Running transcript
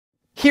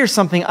Here's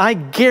something I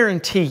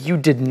guarantee you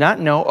did not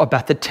know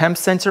about the temp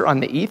sensor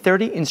on the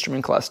E30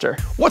 instrument cluster.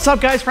 What's up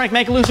guys, Frank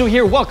Macaluso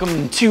here.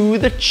 Welcome to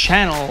the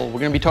channel. We're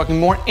gonna be talking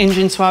more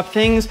engine swap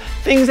things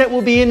that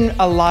will be in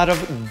a lot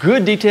of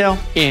good detail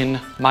in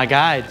my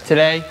guide.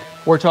 Today,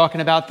 we're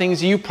talking about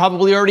things you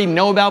probably already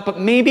know about, but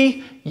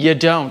maybe you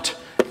don't.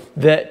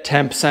 The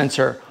temp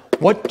sensor.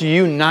 What do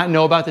you not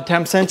know about the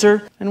temp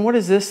sensor? And what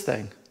is this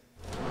thing?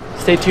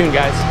 Stay tuned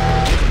guys.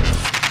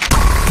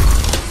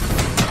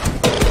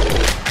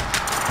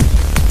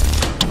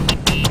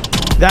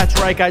 That's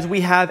right guys,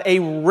 we have a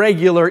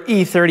regular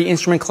E30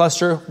 instrument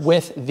cluster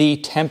with the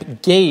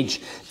temp gauge.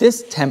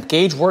 This temp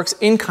gauge works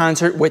in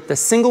concert with the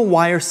single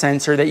wire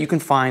sensor that you can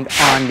find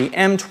on the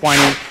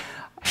M20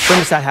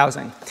 thermostat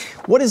housing.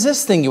 What is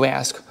this thing, you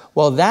ask?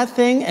 Well, that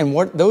thing and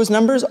what those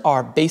numbers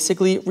are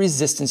basically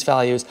resistance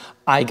values.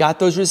 I got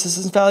those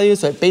resistance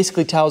values, so it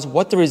basically tells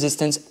what the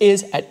resistance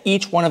is at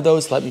each one of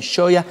those. Let me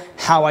show you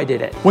how I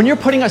did it. When you're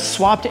putting a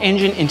swapped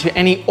engine into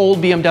any old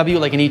BMW,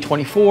 like an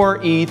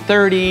E24,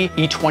 E30,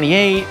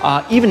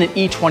 E28, even an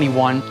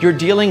E21, you're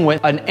dealing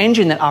with an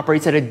engine that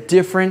operates at a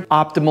different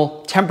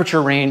optimal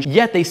temperature range,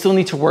 yet they still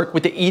need to work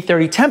with the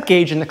E30 temp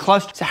gauge in the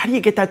cluster. So how do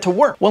you get that to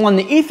work? Well, on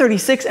the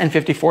E36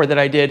 N54 that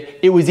I did,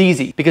 it was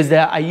easy because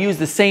I used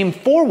the same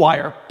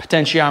 4-wire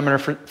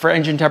potentiometer for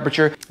engine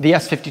temperature, the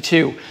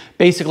S52.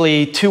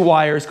 Basically, 2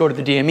 wires go to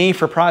the DME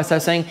for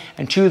processing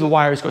and 2 of the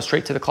wires go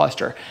straight to the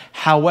cluster.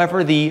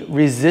 However, the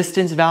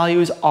resistance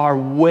values are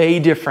way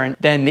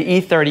different than the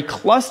E30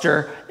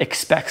 cluster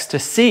expects to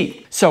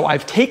see. So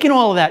I've taken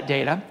all of that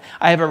data,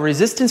 I have a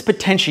resistance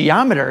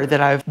potentiometer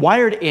that I've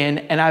wired in,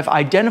 and I've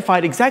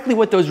identified exactly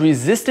what those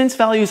resistance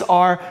values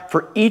are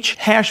for each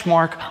hash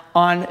mark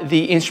on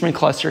the instrument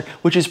cluster,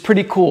 which is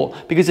pretty cool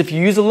because if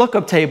you use a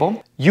lookup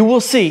table, you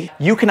will see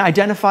you can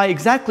identify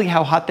exactly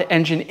how hot the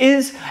engine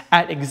is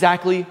at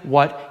exactly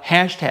what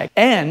hashtag.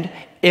 And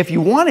if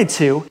you wanted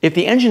to, if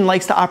the engine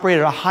likes to operate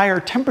at a higher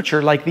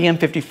temperature like the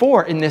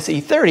N54 in this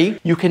E30,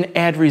 you can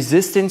add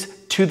resistance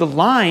to the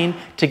line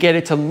to get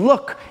it to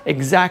look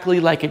exactly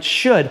like it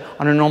should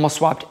on a normal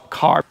swapped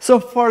car. So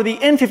for the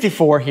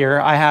N54 here,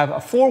 I have a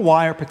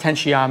 4-wire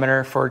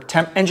potentiometer for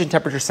engine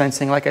temperature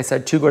sensing. Like I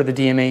said, 2 go to the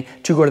DME,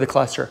 2 go to the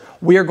cluster.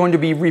 We are going to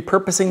be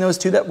repurposing those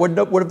 2 that would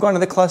have gone to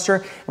the cluster,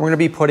 and we're going to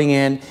be putting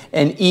in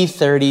an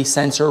E30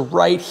 sensor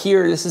right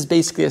here. This is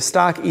basically a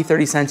stock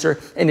E30 sensor,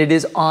 and it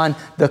is on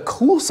the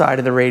cool side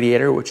of the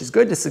radiator, which is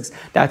good.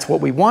 That's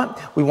what we want.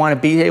 We want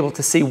to be able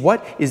to see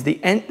what is the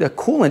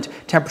coolant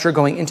temperature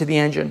going into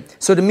the engine.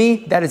 So to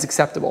me, that is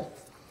acceptable.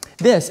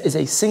 This is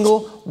a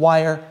single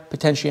wire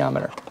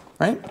potentiometer,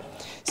 right?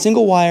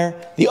 Single wire.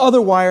 The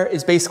other wire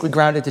is basically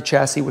grounded to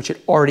chassis, which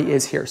it already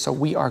is here. So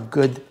we are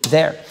good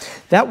there.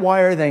 That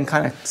wire then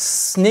kind of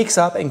sneaks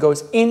up and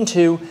goes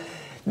into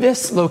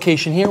this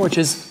location here, which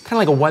is kind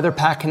of like a weather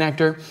pack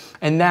connector.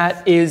 And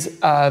that is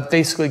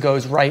basically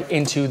goes right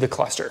into the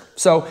cluster.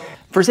 So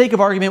for sake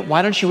of argument,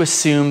 why don't you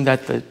assume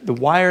that the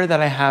wire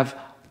that I have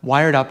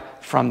wired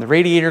up from the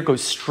radiator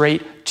goes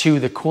straight to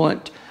the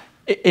coolant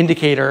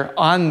indicator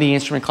on the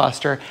instrument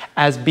cluster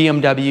as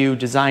BMW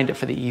designed it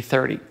for the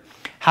E30.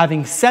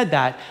 Having said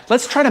that,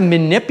 let's try to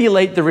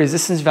manipulate the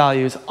resistance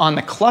values on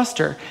the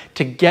cluster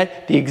to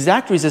get the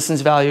exact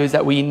resistance values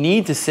that we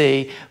need to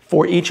see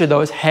for each of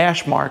those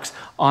hash marks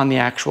on the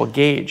actual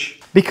gauge.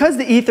 Because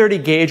the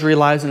E30 gauge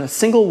relies on a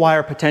single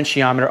wire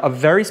potentiometer of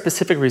very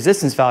specific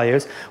resistance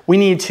values, we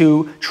need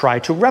to try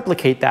to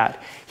replicate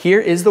that. Here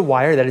is the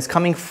wire that is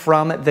coming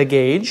from the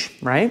gauge,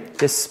 right?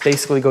 This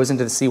basically goes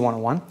into the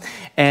C101,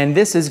 and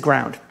this is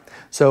ground.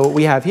 So what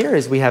we have here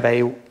is we have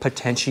a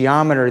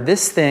potentiometer.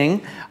 This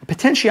thing, a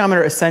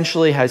potentiometer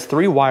essentially has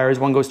 3 wires.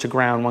 One goes to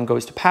ground, one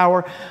goes to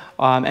power,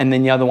 and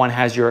then the other one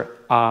has your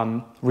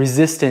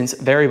resistance,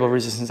 variable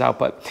resistance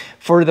output.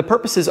 For the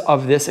purposes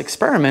of this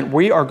experiment,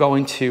 we are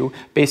going to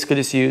basically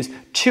just use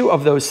 2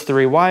 of those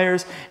 3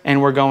 wires,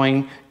 and we're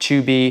going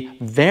to be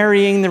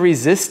varying the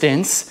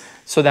resistance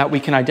so that we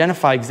can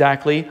identify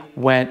exactly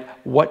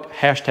what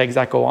hashtags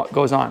that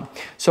goes on.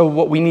 So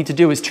what we need to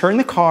do is turn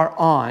the car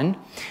on,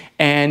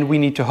 and we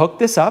need to hook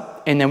this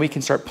up, and then we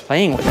can start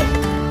playing with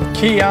it.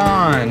 Key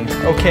on.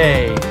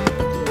 Okay,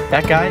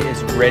 that guy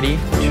is ready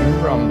to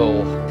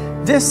rumble.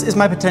 This is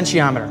my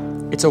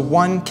potentiometer. It's a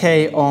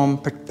 1K ohm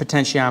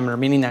potentiometer,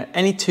 meaning that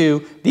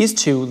these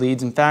two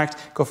leads, in fact,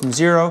 go from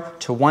 0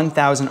 to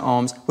 1,000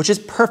 ohms, which is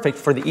perfect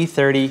for the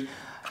E30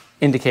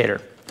 indicator.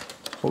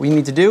 What we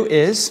need to do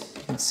is,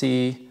 you can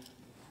see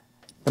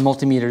the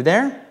multimeter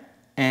there,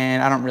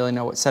 and I don't really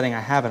know what setting I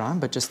have it on,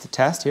 but just to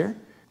test here.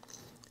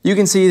 You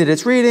can see that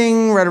it's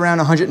reading right around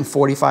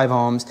 145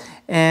 ohms,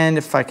 and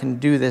if I can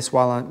do this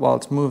while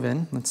it's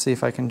moving, let's see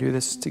if I can do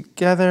this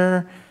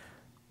together.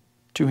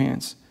 2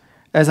 hands.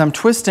 As I'm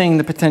twisting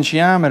the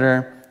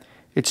potentiometer,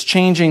 it's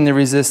changing the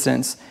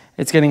resistance.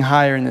 It's getting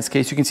higher in this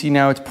case. You can see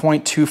now it's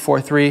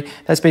 0.243.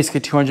 That's basically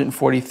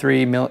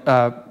 243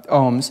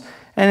 ohms.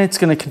 And it's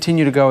going to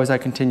continue to go as I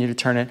continue to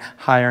turn it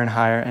higher and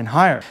higher and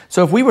higher.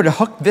 So if we were to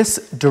hook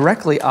this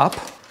directly up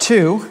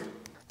to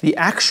the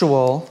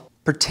actual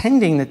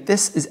pretending that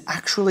this is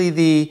actually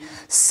the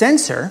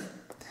sensor,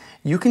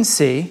 you can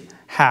see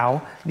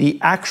how the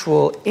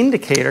actual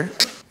indicator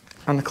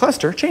on the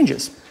cluster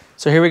changes.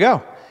 So here we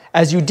go.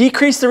 As you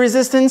decrease the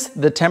resistance,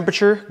 the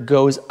temperature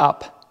goes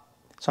up.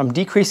 So I'm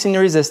decreasing the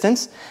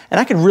resistance, and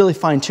I can really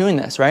fine tune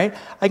this, right?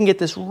 I can get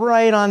this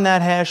right on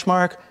that hash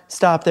mark,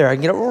 stop there. I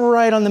can get it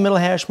right on the middle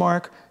hash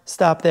mark,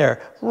 stop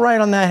there.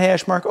 Right on that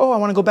hash mark, oh, I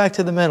wanna go back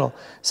to the middle.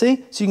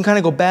 See? So you can kind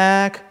of go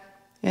back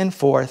and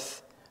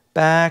forth,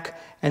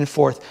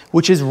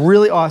 which is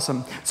really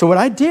awesome. So what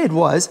I did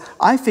was,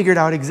 I figured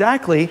out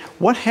exactly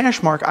what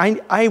hash mark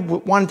I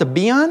wanted to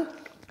be on,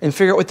 and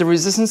figure out what the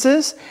resistance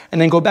is, and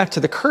then go back to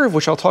the curve,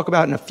 which I'll talk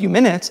about in a few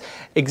minutes,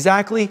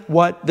 exactly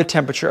what the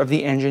temperature of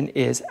the engine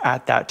is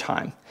at that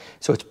time.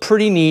 So it's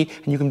pretty neat,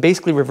 and you can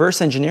basically reverse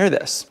engineer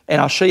this.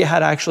 And I'll show you how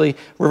to actually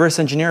reverse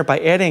engineer it by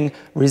adding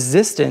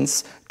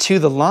resistance to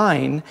the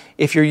line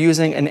if you're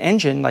using an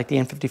engine like the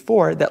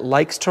N54 that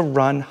likes to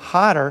run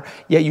hotter,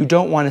 yet you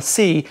don't want to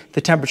see the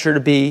temperature to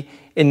be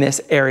in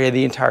this area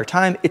the entire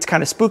time. It's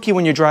kind of spooky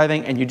when you're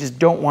driving and you just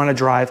don't want to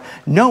drive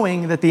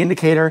knowing that the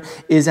indicator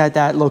is at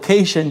that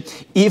location,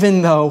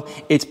 even though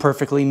it's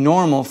perfectly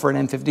normal for an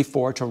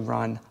N54 to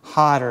run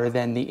hotter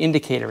than the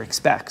indicator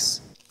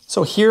expects.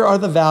 So here are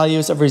the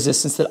values of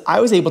resistance that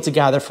I was able to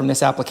gather from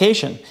this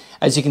application.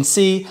 As you can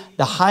see,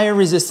 the higher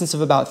resistance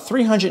of about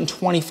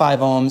 325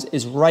 ohms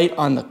is right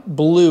on the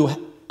blue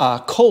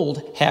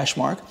cold hash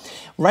mark.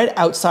 Right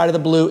outside of the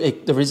blue,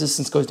 the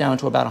resistance goes down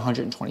to about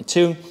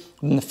 122.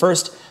 And the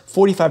first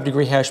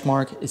 45-degree hash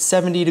mark is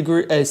 70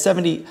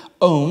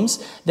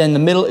 ohms. Then the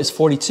middle is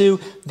 42.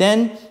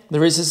 Then the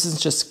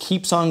resistance just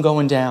keeps on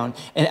going down.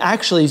 And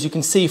actually, as you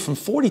can see, from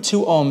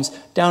 42 ohms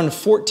down to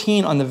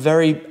 14 on the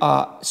very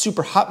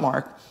super hot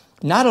mark,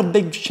 not a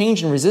big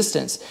change in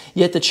resistance.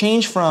 Yet the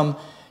change from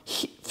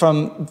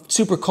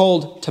super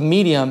cold to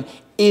medium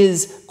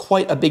is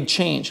quite a big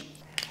change.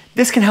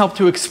 This can help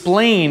to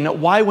explain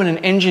why when an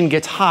engine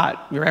gets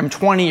hot, your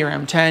M20, your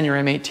M10, your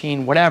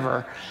M18,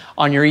 whatever,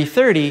 on your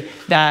E30,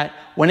 that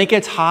when it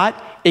gets hot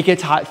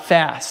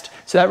fast.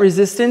 So that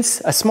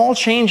resistance, a small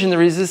change in the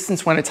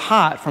resistance when it's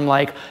hot from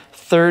like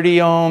 30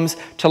 ohms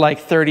to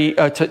like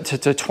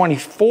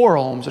 24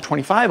 ohms or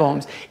 25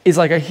 ohms is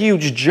like a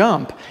huge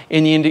jump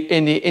in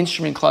the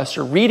instrument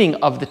cluster reading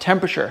of the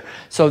temperature.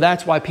 So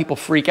that's why people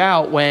freak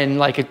out when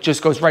like it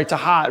just goes right to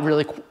hot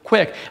really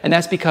quick. And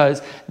that's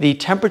because the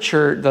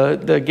temperature,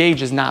 the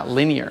gauge is not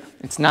linear.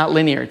 It's not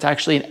linear. It's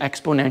actually an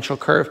exponential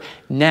curve.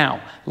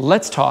 Now,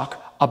 let's talk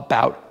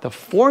about the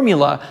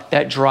formula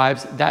that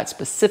drives that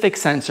specific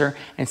sensor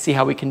and see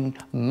how we can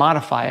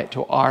modify it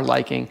to our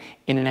liking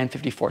in an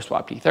N54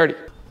 Swapped E30.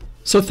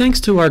 So thanks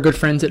to our good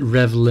friends at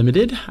Rev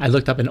Limited, I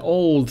looked up an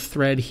old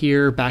thread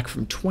here back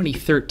from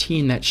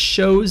 2013 that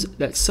shows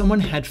that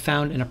someone had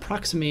found an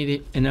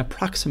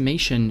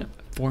approximation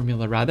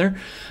formula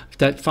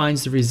that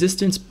finds the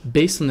resistance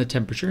based on the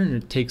temperature, and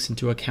it takes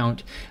into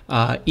account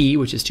E,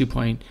 which is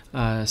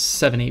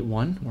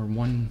 2.781 or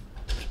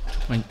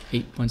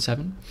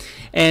 1.817.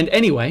 And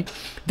anyway,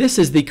 this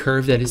is the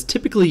curve that is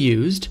typically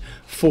used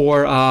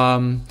for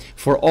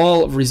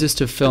all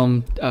resistive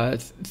film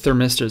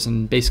thermistors,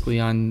 and basically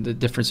on the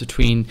difference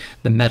between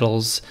the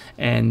metals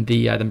and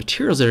the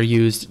materials that are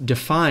used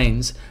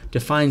defines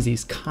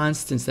these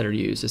constants that are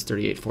used, this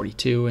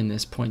 3842 and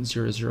this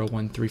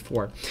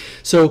 0.00134.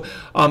 So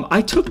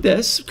I took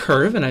this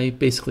curve and I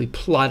basically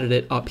plotted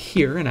it up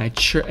here, and I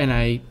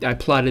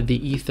plotted the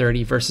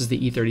E30 versus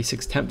the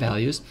E36 temp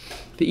values.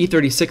 The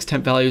E36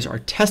 temp values are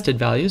tested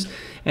values,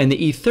 and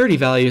the E30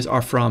 values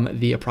are from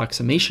the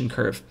approximation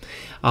curve.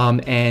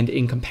 And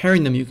in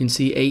comparing them, you can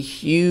see a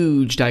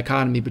huge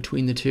dichotomy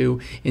between the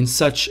two in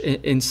such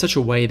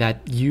a way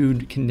that you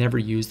can never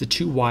use the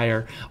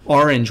 2-wire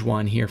orange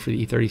one here for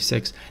the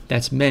E36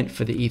 that's meant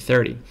for the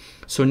E30.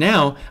 So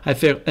now I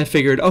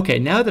figured, okay,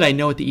 now that I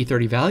know what the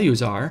E30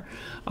 values are,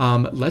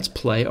 let's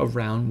play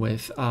around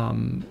with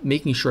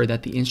making sure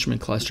that the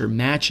instrument cluster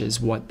matches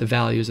what the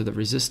values of the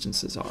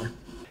resistances are.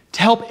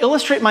 To help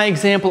illustrate my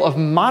example of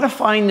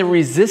modifying the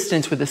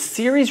resistance with a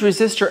series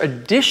resistor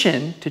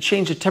addition to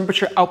change the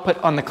temperature output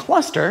on the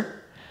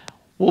cluster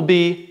will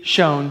be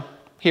shown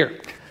here.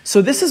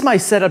 So this is my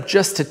setup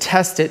just to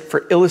test it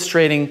for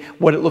illustrating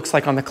what it looks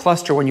like on the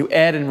cluster when you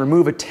add and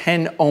remove a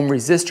 10 ohm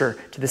resistor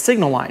to the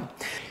signal line.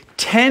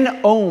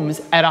 10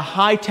 ohms at a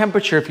high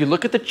temperature, if you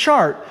look at the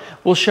chart,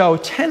 will show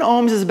 10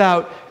 ohms is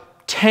about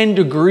 10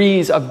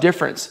 degrees of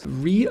difference.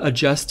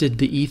 Readjusted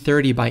the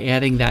E30 by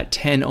adding that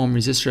 10 ohm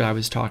resistor I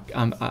was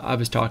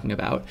talking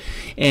about,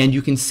 and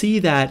you can see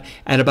that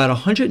at about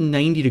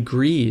 190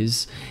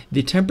 degrees,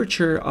 the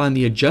temperature on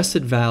the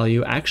adjusted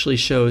value actually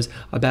shows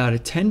about a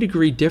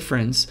 10-degree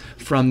difference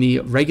from the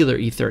regular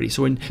E30.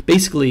 So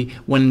basically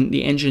when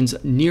the engine's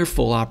near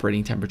full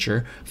operating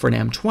temperature for an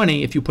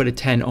M20, if you put a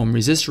 10 ohm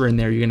resistor in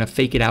there, you're going to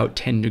fake it out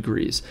 10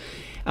 degrees.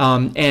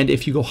 And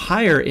if you go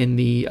higher in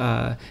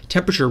the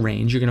temperature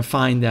range, you're going to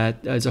find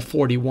that there's a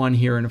 41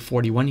 here and a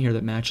 41 here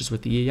that matches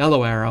with the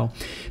yellow arrow.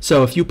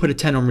 So if you put a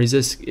 10 ohm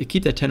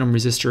keep that 10 ohm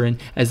resistor in,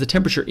 as the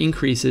temperature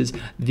increases,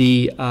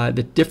 the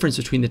difference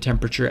between the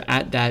temperature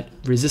at that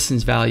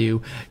resistance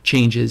value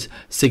changes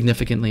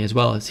significantly as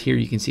well. As here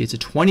you can see it's a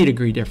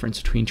 20-degree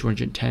difference between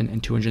 210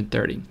 and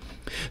 230.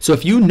 So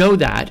if you know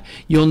that,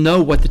 you'll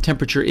know what the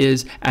temperature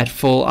is at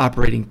full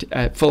operating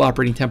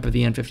temp of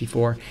the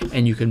N54,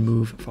 and you can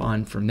move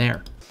on from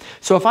there.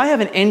 So if I have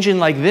an engine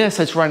like this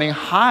that's running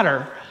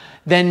hotter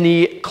than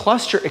the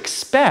cluster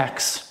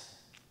expects,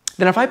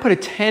 then if I put a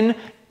 10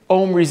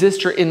 ohm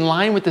resistor in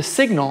line with the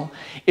signal,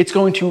 it's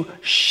going to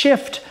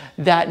shift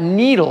that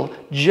needle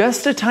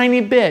just a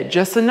tiny bit,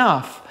 just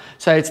enough,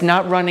 so that it's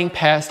not running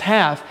past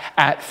half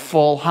at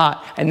full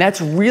hot. And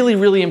that's really,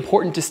 really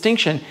important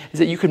distinction, is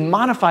that you can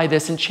modify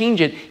this and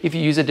change it if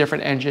you use a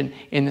different engine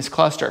in this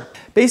cluster.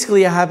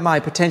 Basically, I have my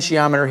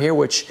potentiometer here,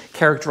 which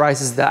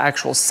characterizes the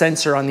actual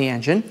sensor on the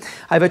engine.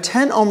 I have a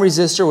 10 ohm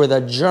resistor with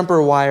a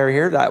jumper wire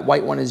here. That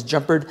white one is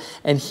jumpered.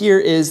 And here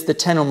is the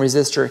 10 ohm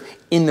resistor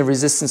in the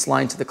resistance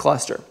line to the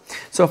cluster.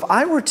 So if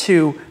I were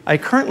to, I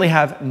currently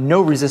have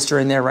no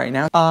resistor in there right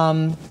now.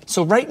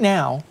 So right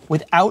now,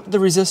 without the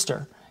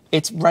resistor,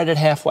 it's right at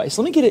halfway.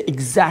 So let me get it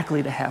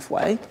exactly to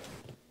halfway.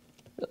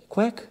 Really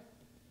quick.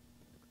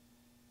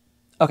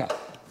 Okay.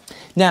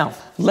 Now,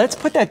 let's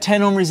put that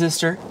 10 ohm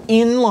resistor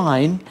in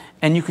line,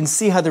 and you can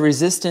see how the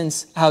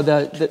resistance, how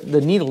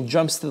the needle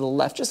jumps to the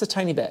left just a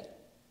tiny bit.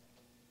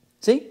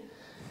 See?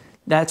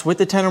 That's with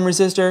the 10 ohm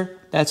resistor,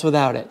 that's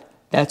without it.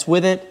 That's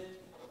with it,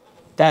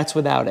 that's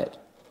without it.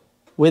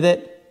 With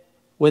it,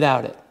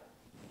 without it.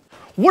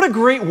 What a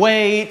great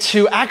way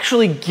to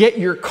actually get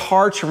your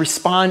car to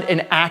respond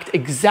and act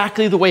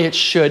exactly the way it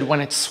should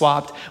when it's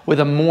swapped with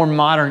a more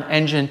modern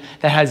engine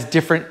that has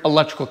different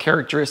electrical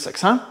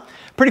characteristics, huh?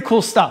 Pretty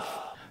cool stuff.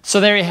 So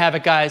there you have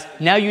it, guys.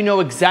 Now you know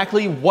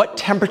exactly what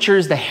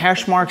temperatures the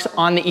hash marks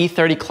on the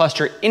E30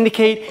 cluster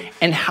indicate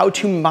and how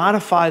to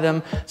modify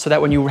them so that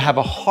when you have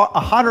a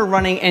hotter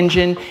running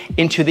engine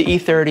into the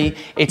E30,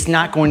 it's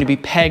not going to be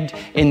pegged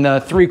in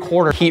the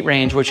 3/4 heat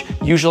range, which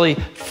usually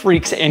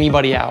freaks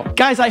anybody out.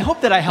 Guys, I hope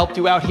that I helped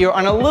you out here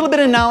on a little bit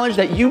of knowledge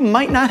that you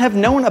might not have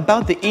known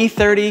about the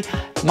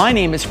E30. My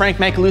name is Frank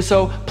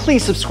Macaluso.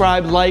 Please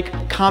subscribe,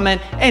 like, comment,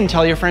 and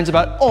tell your friends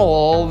about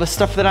all the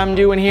stuff that I'm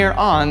doing here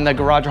on the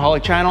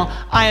Garageaholic channel.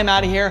 I am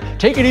out of here.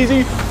 Take it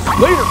easy.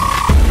 Later.